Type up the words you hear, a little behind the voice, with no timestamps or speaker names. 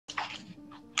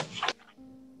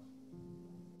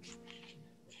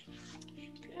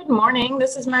morning.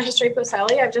 This is Magistrate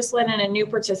Bocelli. I've just let in a new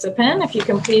participant. If you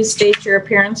can please state your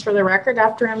appearance for the record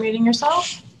after unmuting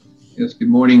yourself. Yes, good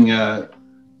morning,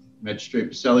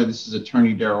 Magistrate Bocelli. This is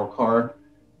Attorney Daryl Carr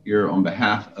here on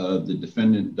behalf of the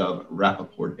defendant, Dove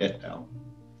Rappaport et al.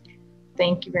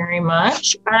 Thank you very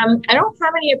much. I don't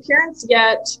have any appearance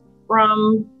yet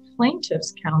from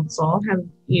plaintiff's counsel. Have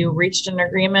you reached an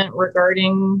agreement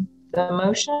regarding the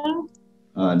motion?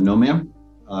 No, ma'am.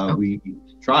 We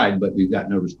tried, but we've got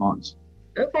no response.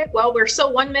 Okay, well, we're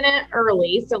still 1 minute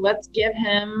early, so let's give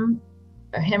him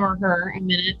or her a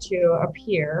minute to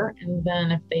appear. And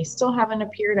then if they still haven't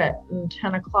appeared at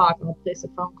 10 o'clock, I'll place a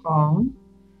phone call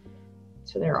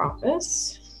to their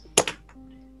office.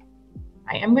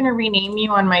 I am going to rename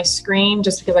you on my screen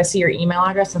just because I see your email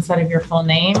address instead of your full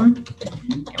name.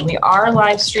 And we are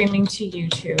live streaming to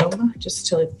YouTube, just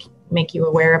to make you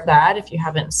aware of that if you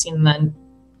haven't seen the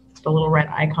little red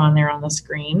icon there on the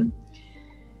screen.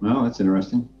 Well, that's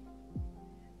interesting.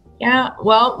 Yeah,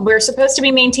 well, we're supposed to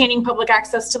be maintaining public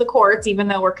access to the courts, even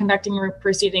though we're conducting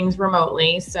proceedings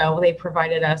remotely. So they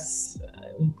provided us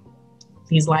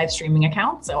these live streaming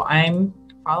accounts. So I'm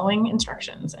following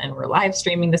instructions, and we're live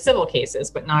streaming the civil cases,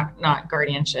 but not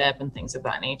guardianship and things of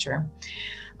that nature.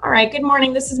 All right, good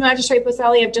morning. This is Magistrate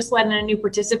Bocelli. I've just let in a new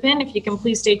participant. If you can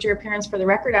please state your appearance for the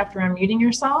record after unmuting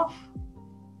yourself.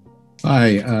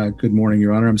 Hi, good morning,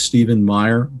 Your Honor. I'm Stephen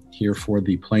Meyer here for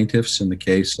the plaintiffs in the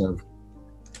case of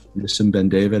Nissim Ben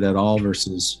David et al.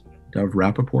 Versus Dove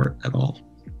Rappaport et al.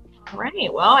 All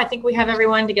right, well, I think we have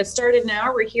everyone to get started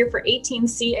now. We're here for 18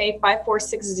 CA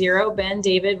 5460 Ben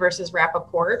David versus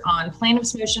Rappaport on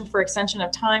plaintiff's motion for extension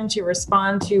of time to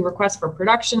respond to requests for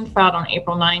production filed on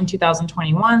April 9,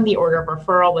 2021. The order of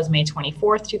referral was May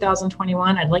 24th,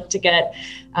 2021. I'd like to get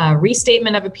a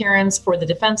restatement of appearance for the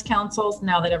defense counsels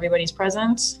now that everybody's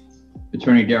present.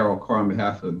 Attorney Daryl Carr on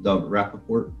behalf of Dove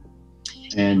Rappaport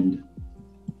and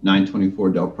 924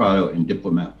 Del Prado and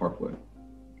Diplomat Parkway.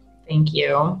 Thank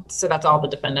you. So that's all the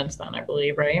defendants then, I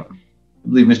believe, right? I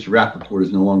believe Mr. Rappaport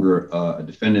is no longer a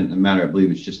defendant in the matter. I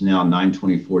believe it's just now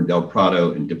 924 Del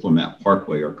Prado and Diplomat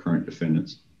Parkway are current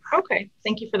defendants. Okay,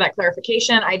 thank you for that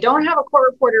clarification. I don't have a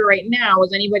court reporter right now.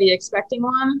 Was anybody expecting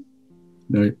one?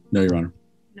 No, Your Honor.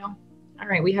 No. All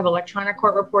right, we have electronic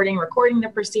court reporting, recording the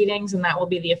proceedings, and that will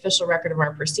be the official record of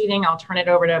our proceeding. I'll turn it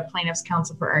over to plaintiff's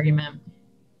counsel for argument.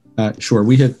 Sure.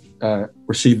 We had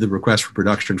received the request for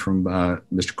production from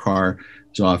Mr.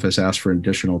 Carr's office, asked for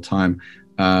additional time.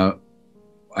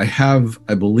 I have,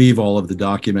 I believe, all of the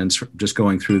documents, just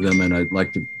going through them, and I'd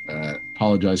like to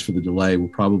apologize for the delay. We'll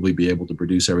probably be able to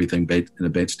produce everything in a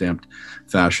bait-stamped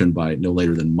fashion by no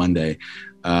later than Monday.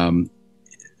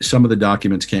 Some of the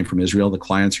documents came from Israel. The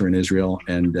clients are in Israel,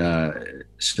 and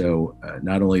so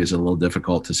not only is it a little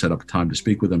difficult to set up a time to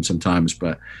speak with them sometimes,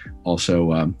 but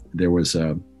also there was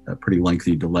a pretty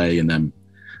lengthy delay in them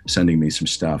sending me some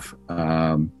stuff.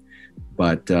 And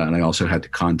I also had to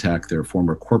contact their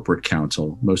former corporate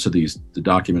counsel. Most of the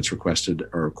documents requested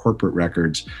are corporate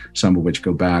records, some of which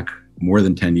go back more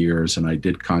than 10 years. And I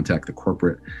did contact the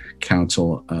corporate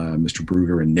counsel, Mr.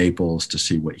 Bruger in Naples, to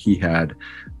see what he had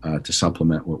to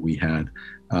supplement what we had.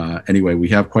 Anyway, we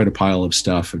have quite a pile of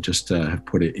stuff. I just have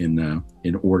put it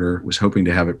in order. Was hoping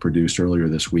to have it produced earlier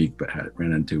this week, but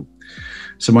ran into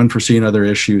some unforeseen other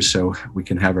issues, so we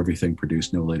can have everything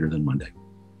produced no later than Monday.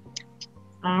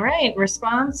 All right,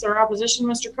 response or opposition,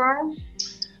 Mr. Carr?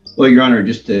 Well, Your Honor,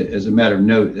 just as a matter of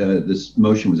note, this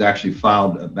motion was actually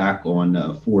filed back on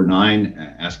 4/9,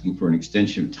 asking for an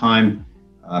extension of time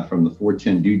from the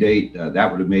 4/10 due date.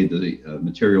 That would have made the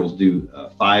materials due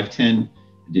 5/10.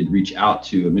 I did reach out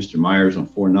to Mr. Myers on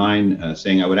 4/9,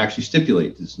 saying I would actually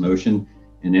stipulate this motion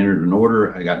and entered an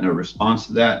order. I got no response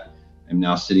to that. I'm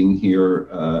now sitting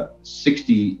here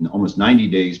 60, almost 90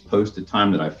 days post the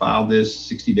time that I filed this,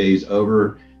 60 days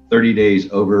over, 30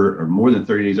 days over, or more than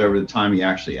 30 days over the time he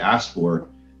actually asked for.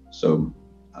 So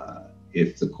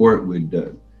if the court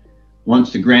would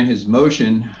wants to grant his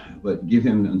motion, but give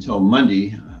him until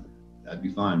Monday, that'd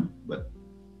be fine. But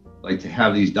I'd like to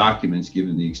have these documents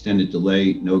given the extended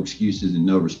delay, no excuses and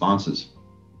no responses.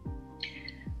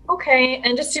 Okay,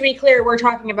 and just to be clear, we're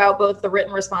talking about both the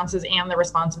written responses and the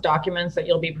responsive documents that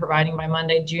you'll be providing by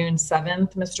Monday, June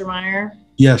 7th, Mr. Meyer?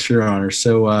 Yes, Your Honor.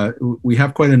 So we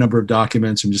have quite a number of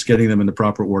documents. I'm just getting them in the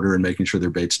proper order and making sure they're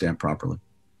bait stamped properly.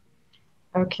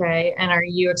 Okay, and are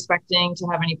you expecting to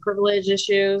have any privilege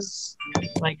issues,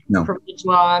 like no. privilege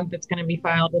log that's going to be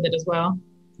filed with it as well?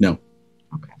 No.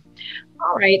 Okay.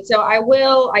 All right, so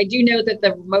I do know that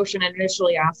the motion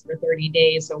initially asked for 30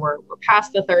 days, so we're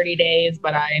past the 30 days,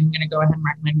 but I'm going to go ahead and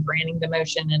recommend granting the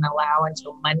motion and allow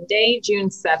until Monday, June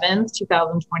 7th,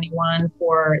 2021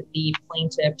 for the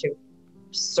plaintiff to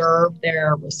serve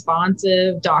their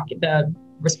the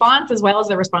response as well as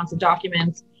the responsive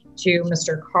documents to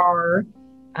Mr. Carr.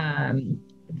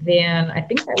 Then I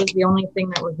think that was the only thing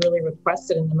that was really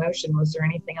requested in the motion. Was there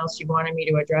anything else you wanted me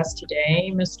to address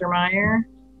today, Mr. Meyer?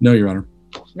 No, Your Honor.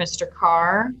 Mr.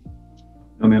 Carr?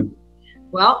 No, ma'am.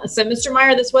 Well, so Mr.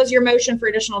 Meyer, this was your motion for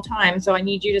additional time. So I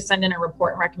need you to send in a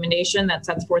report and recommendation that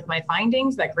sets forth my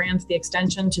findings, that grants the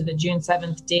extension to the June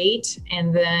 7th date.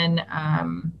 And then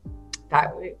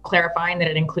that clarifying that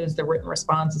it includes the written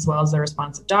response as well as the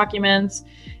responsive documents.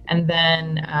 And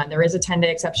then there is a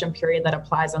 10-day exception period that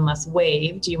applies unless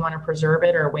waived. Do you want to preserve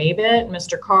it or waive it?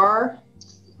 Mr. Carr?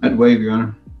 I'd waive, Your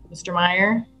Honor. Mr.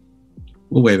 Meyer?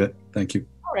 We'll waive it. Thank you.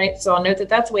 All right, so I'll note that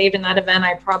that's waived. In that event,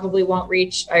 I probably won't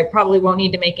need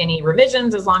to make any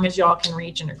revisions as long as y'all can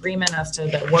reach an agreement as to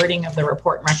the wording of the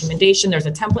report and recommendation. There's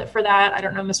a template for that. I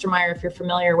don't know, Mr. Meyer, if you're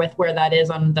familiar with where that is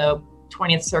on the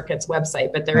 20th Circuit's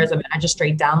website, but there is a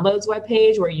Magistrate downloads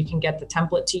webpage where you can get the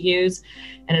template to use.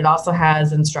 And it also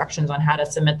has instructions on how to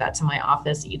submit that to my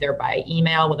office, either by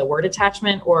email with a Word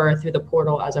attachment or through the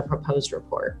portal as a proposed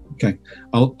report. Okay,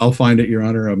 I'll find it, Your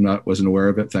Honor. Wasn't aware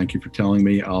of it. Thank you for telling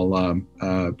me. I'll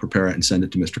prepare it and send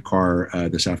it to Mr. Carr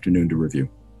this afternoon to review.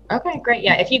 Okay, great.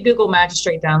 Yeah, if you Google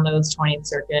Magistrate downloads 20th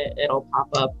Circuit, it'll pop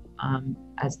up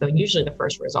as usually the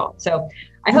first result. So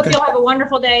I hope you'll have a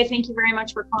wonderful day. Thank you very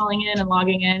much for calling in and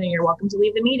logging in, and you're welcome to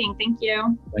leave the meeting. Thank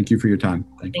you. Thank you for your time.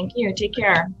 Thank you. Take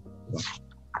care.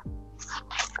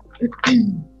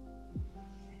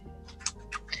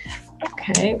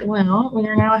 Okay, well, we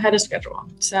are now ahead of schedule.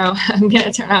 So I'm going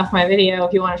to turn off my video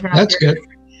if you want to turn off. That's good.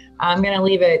 I'm going to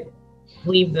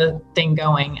leave the thing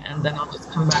going, and then I'll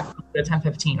just come back to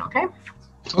 10:15, okay?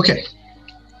 Okay.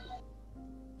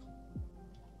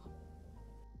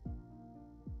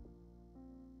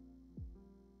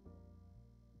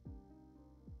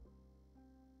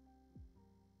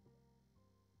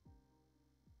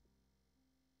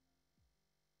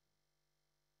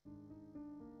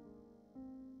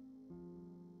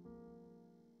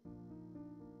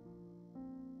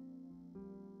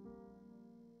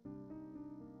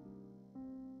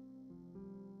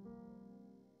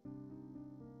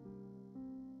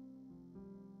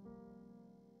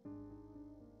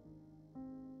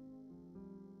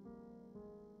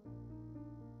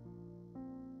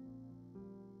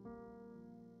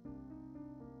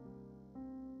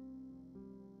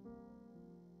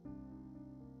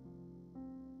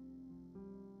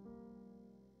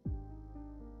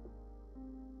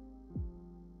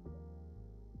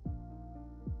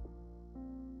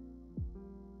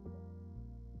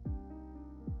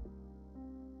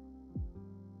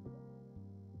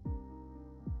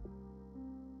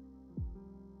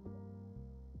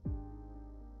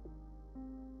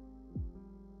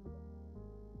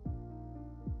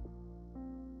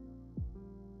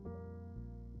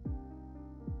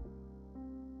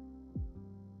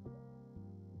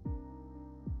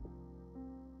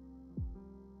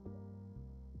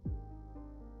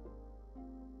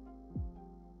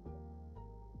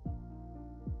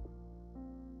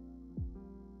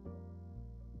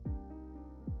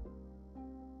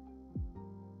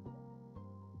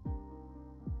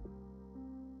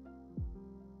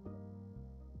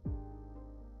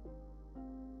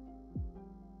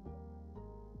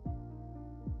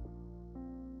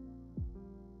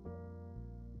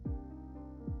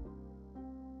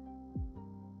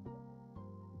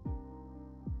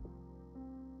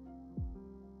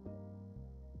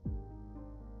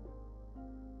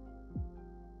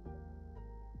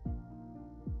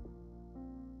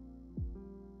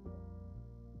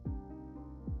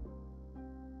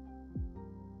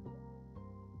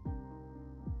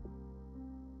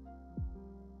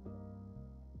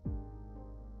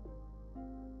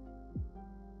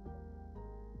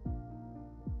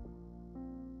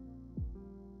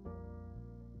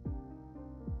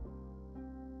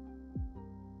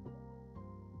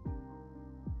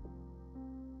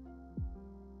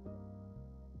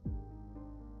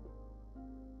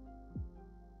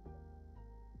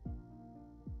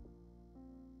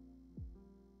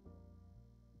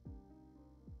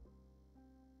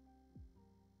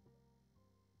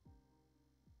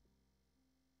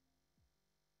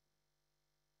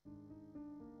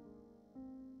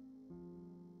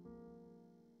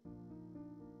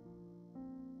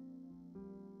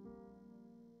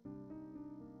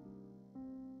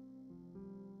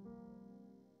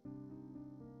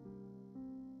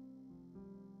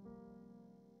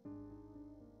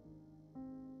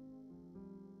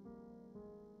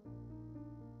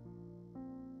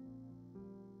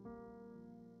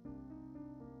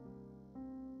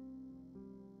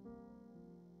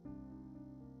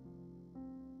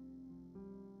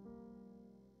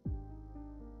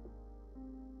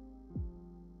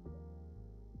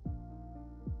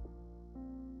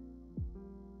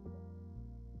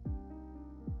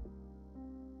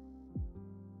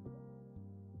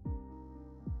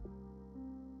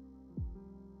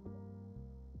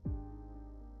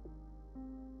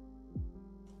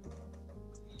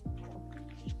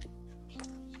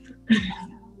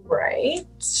 Right.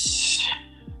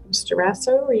 Mr.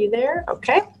 Basso, are you there?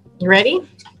 Okay. You ready?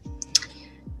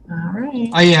 All right.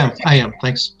 I am.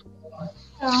 Thanks.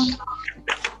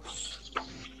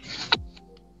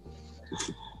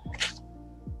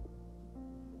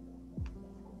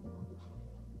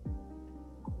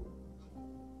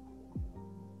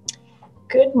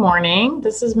 Good morning.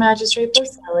 This is Magistrate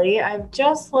Bocelli. I've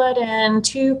just let in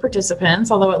 2 participants,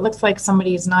 although it looks like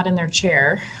somebody's not in their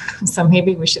chair. So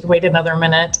maybe we should wait another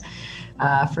minute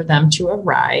for them to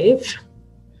arrive.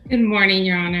 Good morning,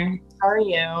 Your Honor. How are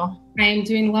you? I am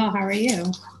doing well. How are you?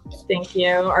 Thank you.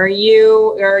 Are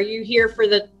you here for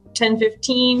the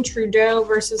 1015 Trudeau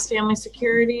versus Family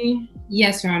Security?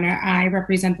 Yes, Your Honor. I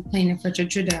represent the plaintiff, Richard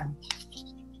Trudeau.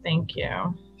 Thank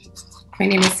you. My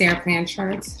name is Sarah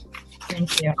Blanchard.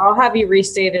 Thank you. I'll have you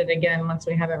restated again once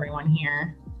we have everyone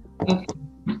here. Okay.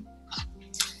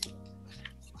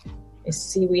 I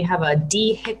see we have a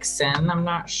D. Hickson. I'm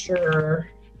not sure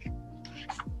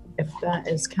if that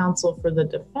is counsel for the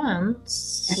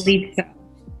defense. I believe so.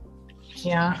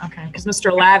 Yeah, okay. Because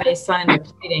Mr. Lavey signed the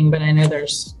pleading, but I know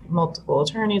there's multiple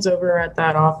attorneys over at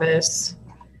that office.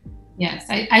 Yes,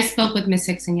 I spoke with Ms.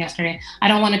 Hickson yesterday. I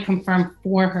don't want to confirm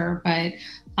for her, but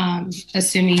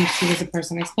assuming she was the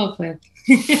person I spoke with.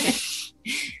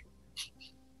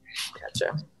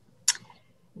 Gotcha.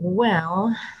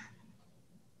 Well,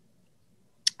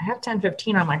 I have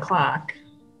 10:15 on my clock.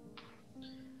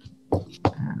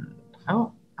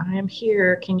 Oh, I am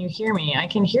here. Can you hear me? I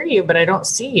can hear you, but I don't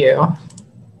see you.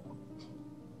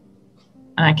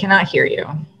 And I cannot hear you.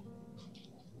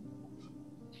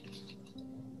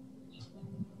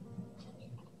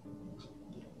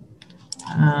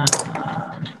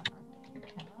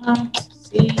 Cannot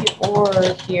see or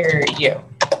hear you.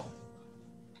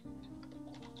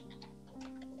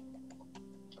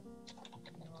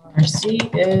 Your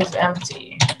seat is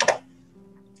empty.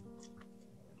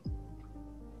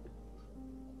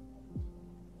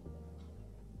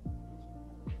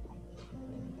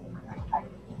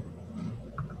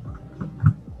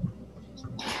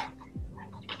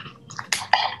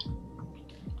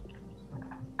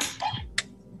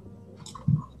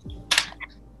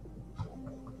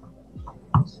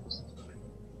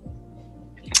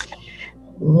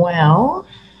 Well,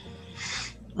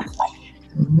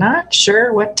 I'm not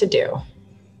sure what to do.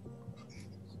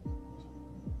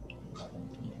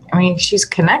 I mean, she's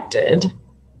connected.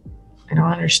 I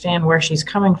don't understand where she's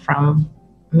coming from.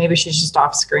 Maybe she's just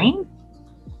off screen.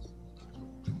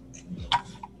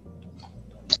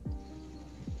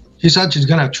 She said she's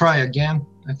going to try again,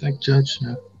 I think, Judge.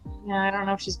 Yeah, I don't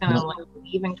know if she's going to like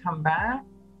leave and come back.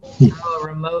 Oh,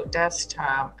 remote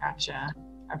desktop. Gotcha.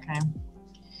 Okay.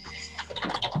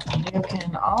 You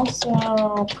can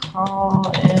also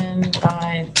call in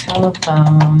by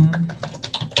telephone.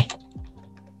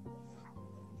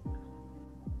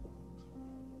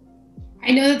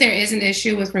 I know that there is an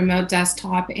issue with remote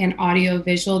desktop and audio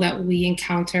visual that we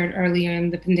encountered earlier in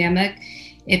the pandemic.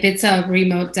 If it's a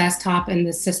remote desktop in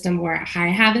the system where I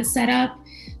have it set up,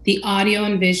 the audio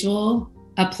and visual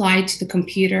apply to the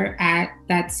computer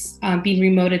that's being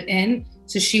remoted in,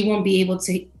 so she won't be able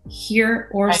to hear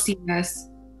or see us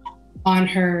on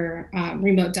her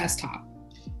remote desktop.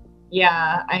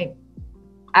 Yeah,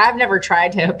 I've never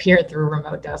tried to appear through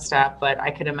remote desktop, but I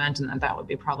could imagine that that would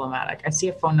be problematic. I see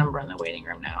a phone number in the waiting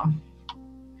room now.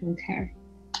 Okay.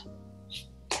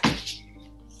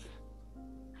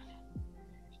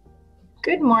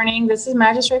 Good morning. This is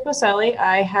Magistrate Bocelli.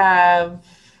 I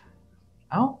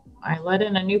let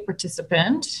in a new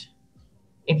participant.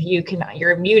 If you can,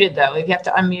 you're muted though. If you have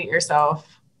to unmute yourself.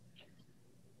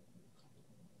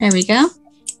 There we go.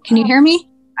 Can you hear me?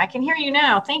 I can hear you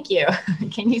now. Thank you.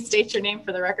 Can you state your name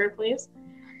for the record, please?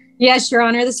 Yes, Your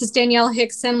Honor. This is Danielle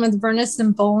Hickson with Vernus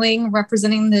and Bowling,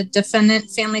 representing the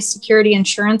defendant Family Security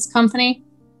Insurance Company.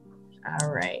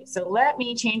 All right. So let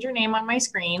me change your name on my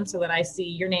screen so that I see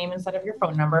your name instead of your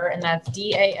phone number. And that's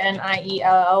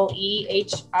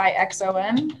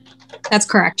DANIELLEHIXON. That's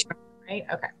correct. Right.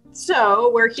 Okay.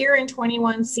 So we're here in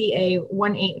 21 CA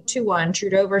 1821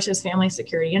 Trudeau versus Family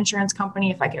Security Insurance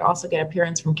Company. If I could also get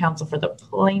appearance from counsel for the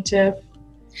plaintiff.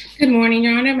 Good morning,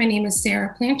 Your Honor. My name is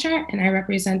Sarah Blanchard, and I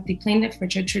represent the plaintiff,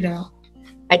 Richard Trudeau.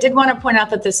 I did want to point out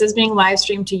that this is being live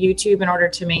streamed to YouTube in order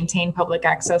to maintain public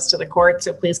access to the court.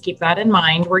 So please keep that in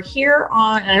mind. We're here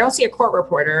on, and I don't see a court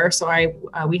reporter. So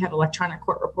we have electronic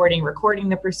court reporting recording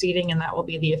the proceeding, and that will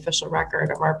be the official record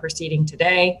of our proceeding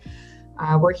today.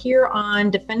 We're here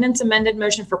on defendant's amended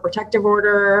motion for protective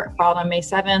order filed on May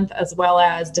 7th, as well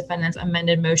as defendant's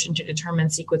amended motion to determine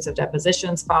sequence of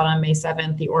depositions filed on May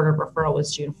 7th. The order of referral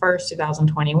was June 1st,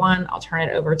 2021. I'll turn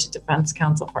it over to defense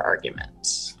counsel for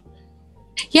argument.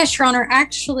 Yes, Your Honor.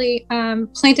 Actually,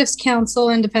 plaintiff's counsel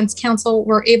and defense counsel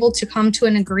were able to come to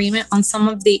an agreement on some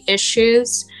of the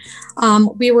issues.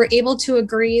 We were able to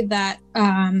agree that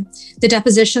the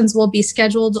depositions will be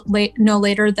scheduled no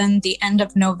later than the end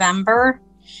of November.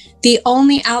 The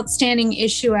only outstanding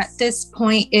issue at this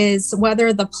point is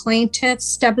whether the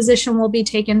plaintiff's deposition will be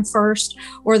taken first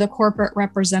or the corporate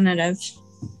representative.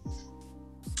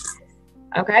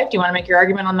 Okay, do you want to make your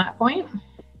argument on that point?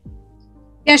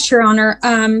 Yes, Your Honor.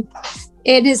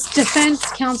 It is defense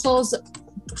counsel's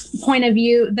point of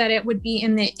view that it would be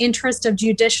in the interest of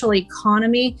judicial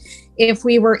economy if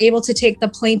we were able to take the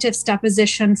plaintiff's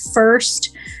deposition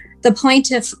first. The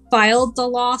plaintiff filed the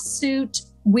lawsuit.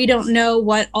 We don't know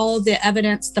what all the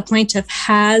evidence the plaintiff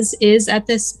has is at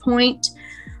this point.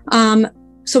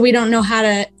 So we don't know how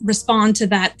to respond to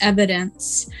that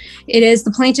evidence. It is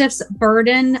the plaintiff's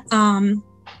burden,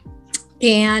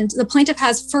 and the plaintiff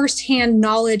has firsthand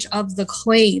knowledge of the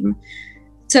claim.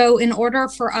 So in order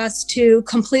for us to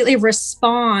completely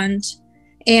respond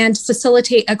and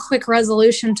facilitate a quick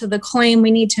resolution to the claim,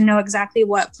 we need to know exactly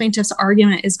what plaintiff's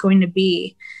argument is going to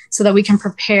be so that we can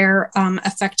prepare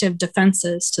effective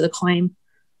defenses to the claim.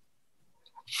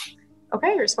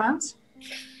 Okay, response?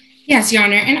 Yes, Your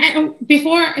Honor. And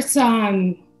before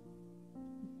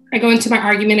I go into my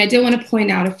argument, I did want to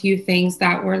point out a few things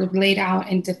that were laid out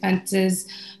in defense's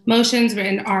motions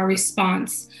in our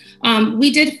response.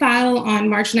 We did file on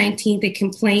March 19th a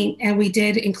complaint, and we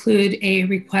did include a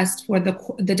request for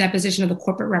the deposition of the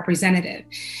corporate representative.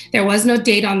 There was no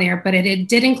date on there, but it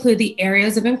did include the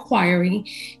areas of inquiry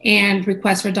and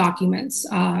requests for documents.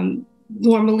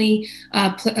 Normally,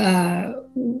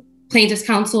 plaintiff's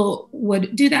counsel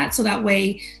would do that, so that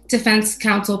way defense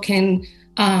counsel can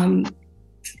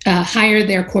hire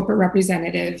their corporate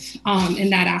representative in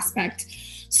that aspect.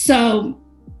 So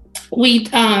we,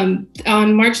 on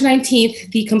March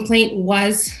 19th, the complaint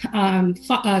was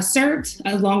served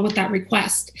along with that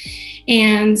request.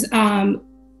 And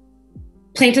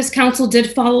plaintiff's counsel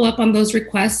did follow up on those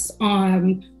requests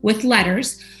with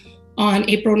letters on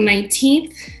April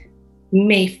 19th,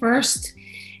 May 1st,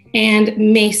 and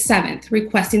May 7th,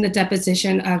 requesting the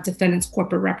deposition of defendant's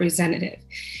corporate representative.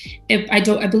 I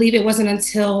believe it wasn't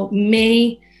until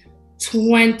May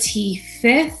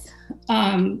 25th,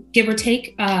 give or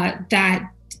take, that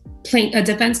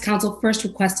defense counsel first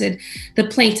requested the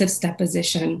plaintiff's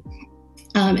deposition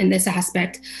in this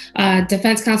aspect.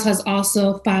 Defense counsel has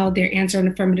also filed their answer on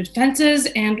affirmative defenses,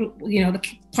 and the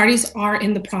parties are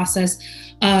in the process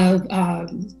of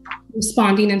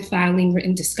responding and filing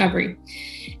written discovery.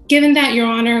 Given that, Your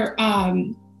Honor,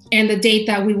 and the date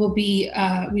that we will be,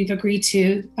 we've agreed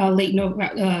to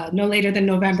no later than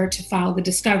November to file the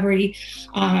discovery.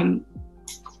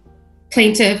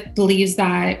 Plaintiff believes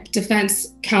that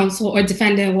defense counsel or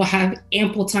defendant will have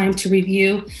ample time to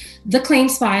review the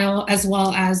claims file as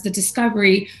well as the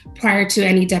discovery prior to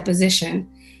any deposition.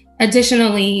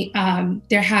 Additionally,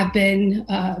 there have been,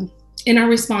 in our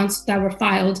response that were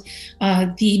filed,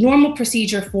 the normal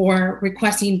procedure for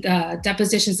requesting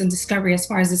depositions and discovery as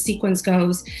far as the sequence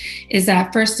goes is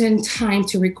that first in time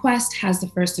to request has the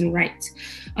first in right.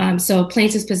 So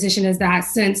plaintiff's position is that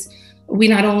since we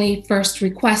not only first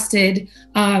requested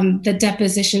the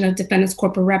deposition of defendant's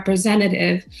corporate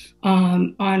representative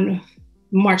on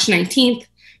March 19th,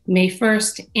 May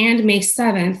 1st, and May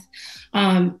 7th,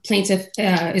 plaintiff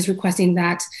is requesting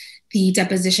that the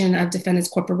deposition of defendant's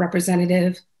corporate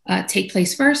representative take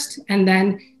place first, and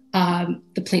then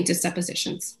the plaintiff's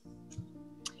depositions.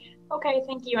 Okay,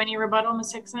 thank you. Any rebuttal,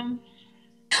 Ms. Hickson?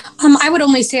 I would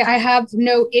only say I have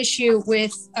no issue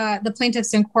with the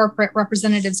plaintiff's and corporate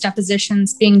representatives'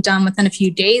 depositions being done within a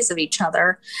few days of each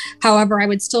other. However, I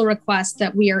would still request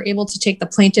that we are able to take the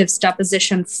plaintiff's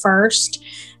deposition first.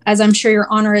 As I'm sure Your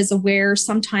Honor is aware,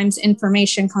 sometimes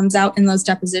information comes out in those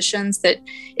depositions that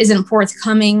isn't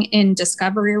forthcoming in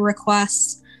discovery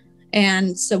requests.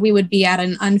 And so we would be at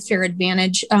an unfair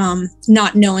advantage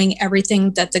not knowing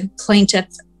everything that the plaintiff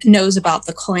knows about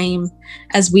the claim,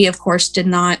 as we, of course,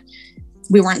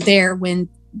 we weren't there when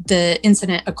the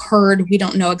incident occurred. We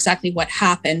don't know exactly what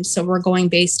happened. So we're going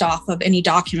based off of any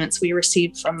documents we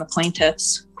received from the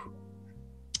plaintiffs.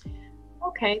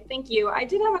 Okay, thank you. I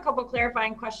did have a couple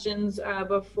clarifying questions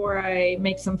before I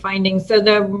make some findings. So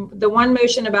the one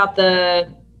motion about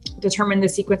determine the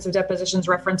sequence of depositions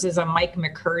references a Mike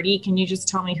McCurdy. Can you just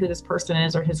tell me who this person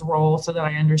is or his role so that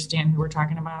I understand who we're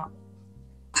talking about?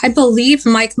 I believe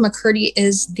Mike McCurdy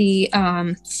is the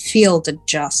field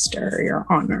adjuster, Your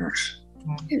Honor.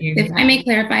 If I may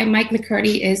clarify, Mike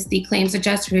McCurdy is the claims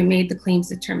adjuster who made the claims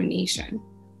determination.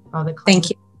 Oh, the Thank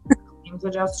you. claims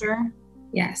adjuster?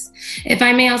 Yes. If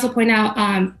I may also point out,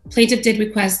 plaintiff did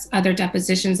request other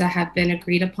depositions that have been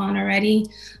agreed upon already,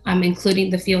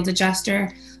 including the field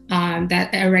adjuster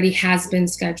that already has been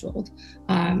scheduled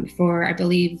for, I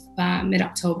believe,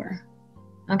 mid-October.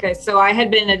 Okay, so I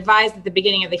had been advised at the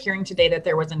beginning of the hearing today that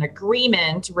there was an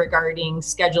agreement regarding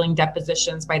scheduling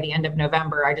depositions by the end of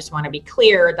November. I just want to be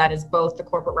clear, that is both the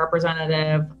corporate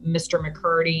representative, Mr.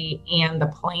 McCurdy, and the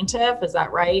plaintiff. Is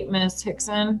that right, Ms.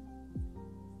 Hickson?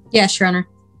 Yes, Your Honor.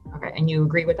 Okay, and you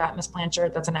agree with that, Ms.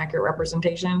 Blanchard? That's an accurate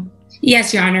representation?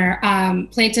 Yes, Your Honor.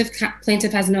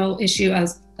 Plaintiff has no issue,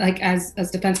 as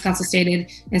defense counsel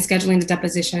stated, in scheduling the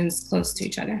depositions close to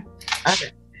each other.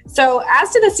 Okay. So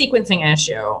as to the sequencing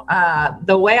issue,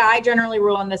 the way I generally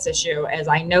rule on this issue is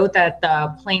I note that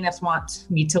the plaintiffs want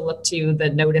me to look to the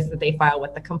notice that they file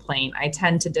with the complaint. I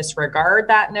tend to disregard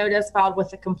that notice filed with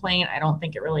the complaint. I don't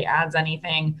think it really adds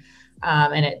anything.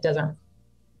 And it doesn't,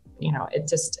 it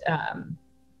just,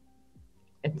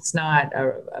 it's not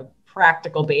a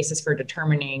practical basis for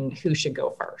determining who should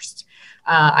go first.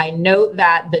 I note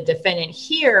that the defendant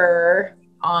here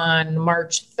on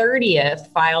March 30th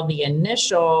filed the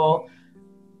initial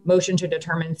motion to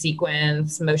determine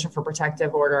sequence, motion for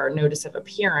protective order, notice of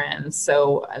appearance.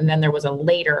 So, and then there was a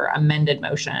later amended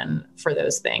motion for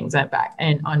those things back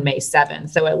on May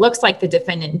 7th. So it looks like the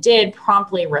defendant did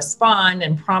promptly respond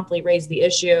and promptly raise the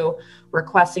issue,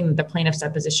 requesting that the plaintiff's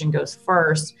deposition goes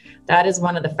first. That is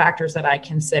one of the factors that I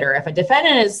consider. If a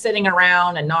defendant is sitting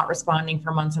around and not responding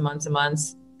for months and months and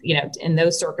months, in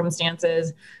those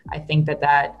circumstances, I think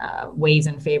that weighs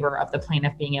in favor of the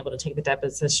plaintiff being able to take the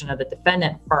deposition of the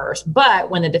defendant first. But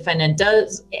when the defendant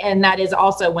does, and that is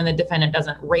also when the defendant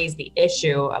doesn't raise the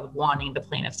issue of wanting the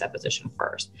plaintiff's deposition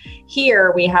first.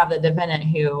 Here we have the defendant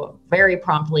who very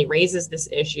promptly raises this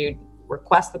issue,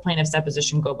 requests the plaintiff's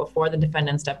deposition go before the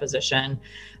defendant's deposition.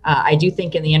 I do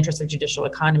think in the interest of judicial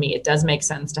economy, it does make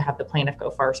sense to have the plaintiff go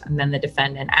first and then the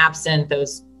defendant, absent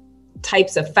those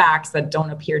types of facts that don't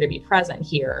appear to be present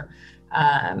here,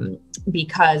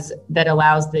 because that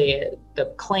allows the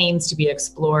claims to be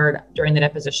explored during the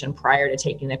deposition prior to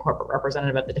taking the corporate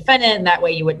representative of the defendant. And that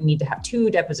way you wouldn't need to have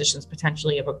two depositions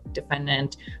potentially of a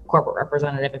defendant, corporate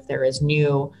representative, if there is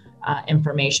new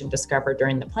information discovered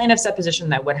during the plaintiff's deposition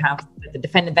that the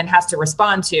defendant then has to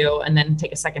respond to and then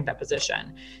take a second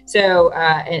deposition. So,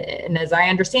 and as I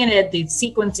understand it, the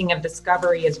sequencing of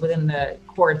discovery is within the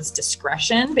court's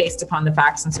discretion based upon the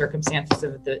facts and circumstances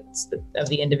of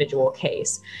the individual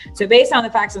case. So based on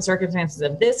the facts and circumstances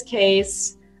of this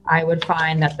case, I would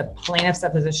find that the plaintiff's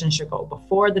deposition should go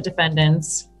before the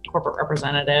defendant's corporate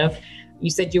representative. You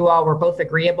said you all were both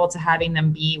agreeable to having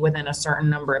them be within a certain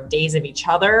number of days of each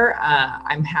other.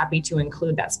 I'm happy to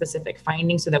include that specific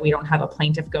finding so that we don't have a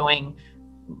plaintiff going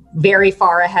very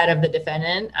far ahead of the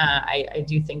defendant. I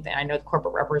do think that I know the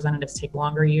corporate representatives take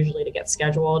longer usually to get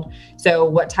scheduled. So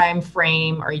what time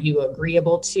frame are you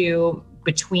agreeable to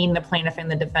between the plaintiff and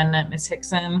the defendant, Ms.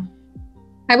 Hickson?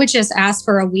 I would just ask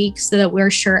for a week so that we're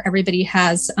sure everybody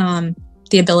has the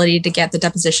ability to get the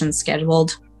deposition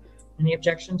scheduled. Any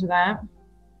objection to that?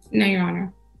 No, Your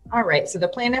Honor. All right, so the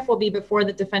plaintiff will be before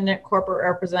the defendant corporate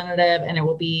representative and it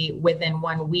will be within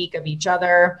 1 week of each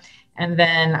other. And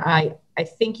then I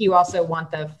think you also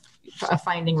want a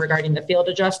finding regarding the field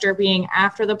adjuster being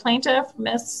after the plaintiff,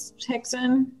 Ms.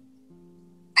 Hickson?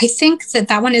 I think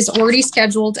that one is already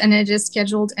scheduled and it is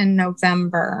scheduled in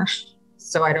November.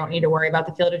 So I don't need to worry about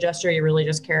the field adjuster. You really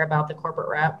just care about the corporate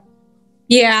rep?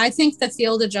 Yeah, I think the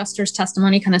field adjuster's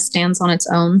testimony kind of stands on its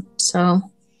own. So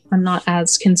I'm not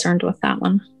as concerned with that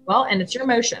one. Well, and it's your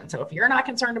motion. So if you're not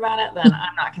concerned about it, then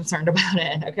I'm not concerned about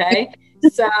it. Okay.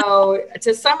 So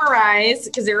to summarize,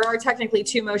 because there are technically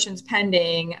two motions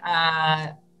pending,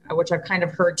 which I've kind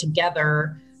of heard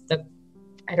together,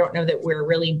 I don't know that we're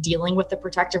really dealing with the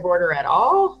protective order at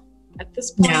all at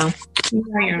this point. No.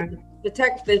 Yeah.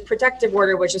 The protective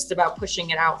order was just about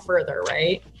pushing it out further,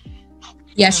 right?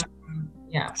 Yes.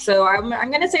 Yeah. So I'm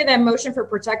going to say that motion for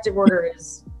protective order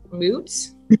is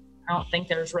moot. I don't think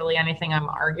there's really anything I'm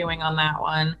arguing on that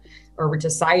one or we're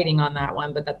deciding on that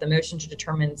one, but that the motion to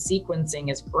determine sequencing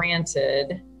is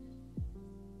granted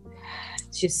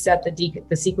to set the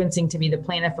sequencing to be the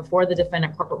plaintiff before the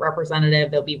defendant corporate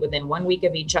representative. They'll be within 1 week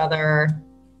of each other.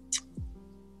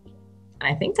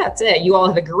 I think that's it. You all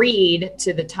have agreed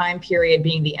to the time period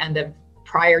being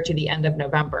prior to the end of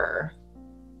November.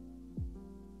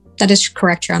 That is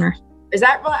correct, Your Honor. Is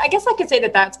that, well, I guess I could say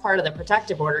that that's part of the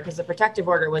protective order, because the protective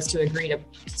order was to agree to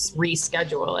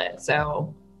reschedule it.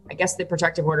 So I guess the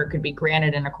protective order could be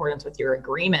granted in accordance with your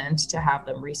agreement to have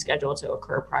them rescheduled to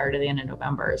occur prior to the end of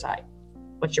November.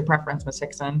 What's your preference, Ms.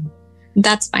 Hickson?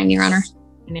 That's fine, Your Honor.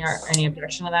 Any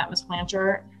objection to that, Ms.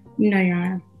 Blanchard? No, Your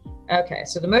Honor. Okay,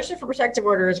 so the motion for protective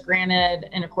order is granted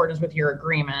in accordance with your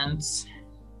agreement.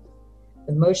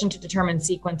 The motion to determine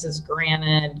sequence is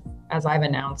granted as I've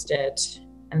announced it.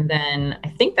 And then I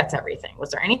think that's everything. Was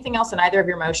there anything else in either of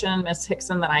your motion, Ms.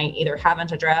 Hickson, that I either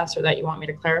haven't addressed or that you want me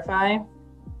to clarify?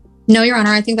 No, Your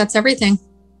Honor, I think that's everything.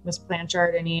 Ms.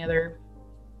 Blanchard, any other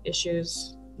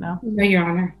issues? No? No, Your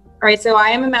Honor. All right, so I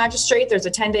am a magistrate. There's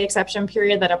a 10-day exception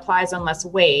period that applies unless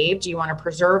waived. Do you want to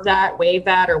preserve that, waive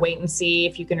that, or wait and see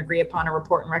if you can agree upon a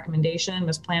report and recommendation?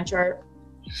 Ms. Blanchard?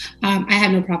 I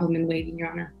have no problem in waiving,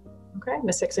 Your Honor. Okay,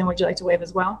 Ms. Hickson, would you like to waive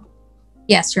as well?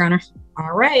 Yes, Your Honor.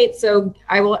 All right, so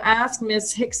I will ask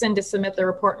Ms. Hickson to submit the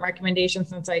report and recommendation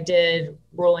since I did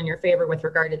rule in your favor with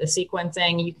regard to the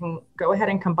sequencing. You can go ahead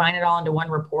and combine it all into one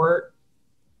report.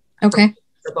 Okay.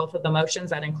 For both of the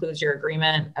motions, that includes your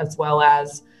agreement as well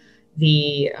as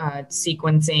the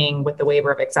sequencing with the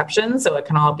waiver of exceptions. So it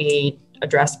can all be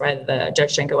addressed by the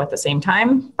Judge Schenko at the same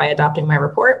time by adopting my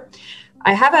report.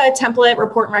 I have a template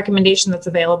report and recommendation that's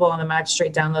available on the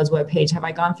Magistrate Downloads webpage. Have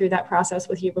I gone through that process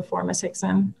with you before, Ms.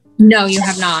 Hickson? No, you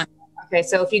have not. Okay,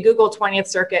 so if you Google 20th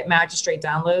Circuit Magistrate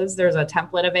Downloads, there's a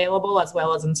template available as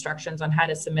well as instructions on how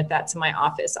to submit that to my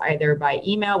office, either by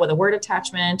email with a Word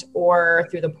attachment or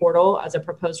through the portal as a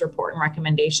proposed report and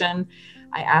recommendation.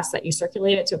 I ask that you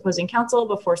circulate it to opposing counsel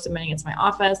before submitting it to my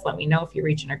office. Let me know if you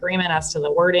reach an agreement as to the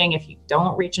wording. If you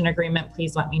don't reach an agreement,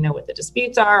 please let me know what the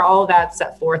disputes are. All of that's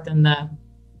set forth in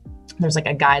there's like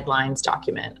a guidelines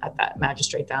document at that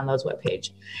Magistrate Downloads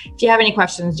webpage. If you have any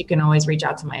questions, you can always reach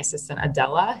out to my assistant,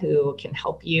 Adela, who can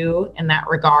help you in that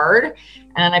regard.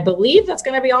 And I believe that's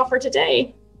going to be all for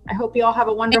today. I hope you all have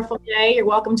a wonderful day. You're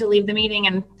welcome to leave the meeting.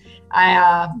 And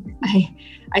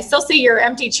I still see your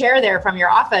empty chair there from your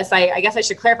office. I guess I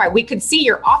should clarify. We could see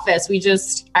your office.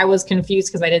 I was confused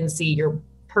because I didn't see your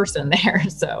person there.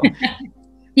 So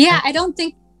yeah, I don't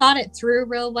think thought it through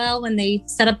real well when they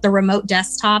set up the remote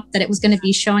desktop that it was going to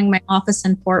be showing my office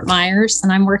in Fort Myers,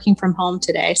 and I'm working from home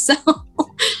today. So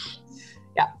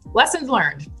yeah, lessons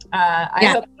learned. I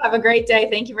hope you have a great day.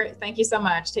 Thank you so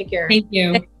much. Take care. Thank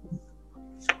you.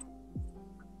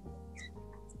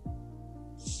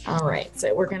 All right,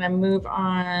 so we're going to move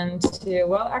on to,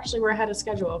 well, actually we're ahead of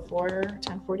schedule for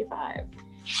 10:45.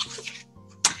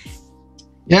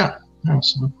 Yeah.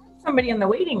 Awesome. Somebody in the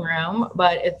waiting room,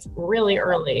 but it's really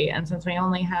early, and since we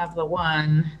only have the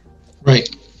one,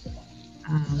 right.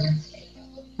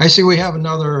 I see we have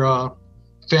another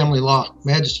family law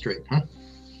magistrate, huh?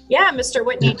 Yeah, Mr.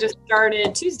 Whitney just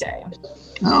started Tuesday.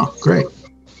 Oh, great.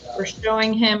 We're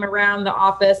showing him around the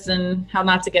office and how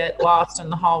not to get lost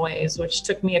in the hallways, which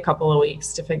took me a couple of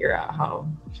weeks to figure out how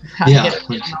to get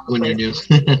when you do.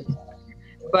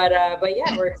 But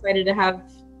yeah, we're excited to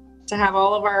have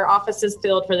all of our offices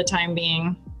filled for the time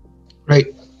being.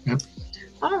 Great. Yep.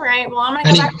 All right. Well, I'm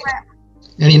gonna go back to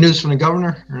any news from the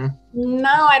governor?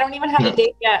 No, I don't even have a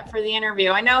date yet for the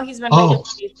interview. I know he's been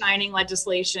regularly signing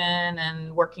legislation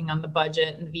and working on the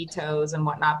budget and vetoes and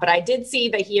whatnot, but I did see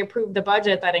that he approved the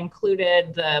budget that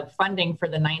included the funding for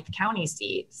the 9th county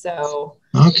seat. So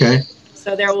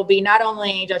so there will be not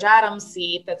only Judge Adams'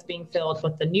 seat that's being filled,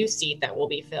 but the new seat that will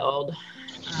be filled.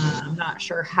 I'm not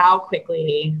sure how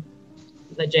quickly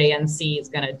the JNC is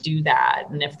going to do that,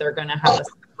 and if they're going to have a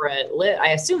separate list. I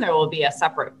assume there will be a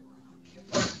separate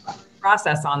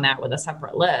process on that with a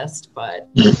separate list, but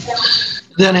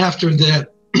then after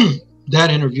that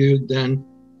that interview, then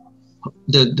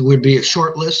there would be a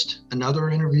short list, another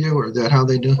interview, or is that how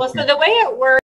they do? Well, so the way it works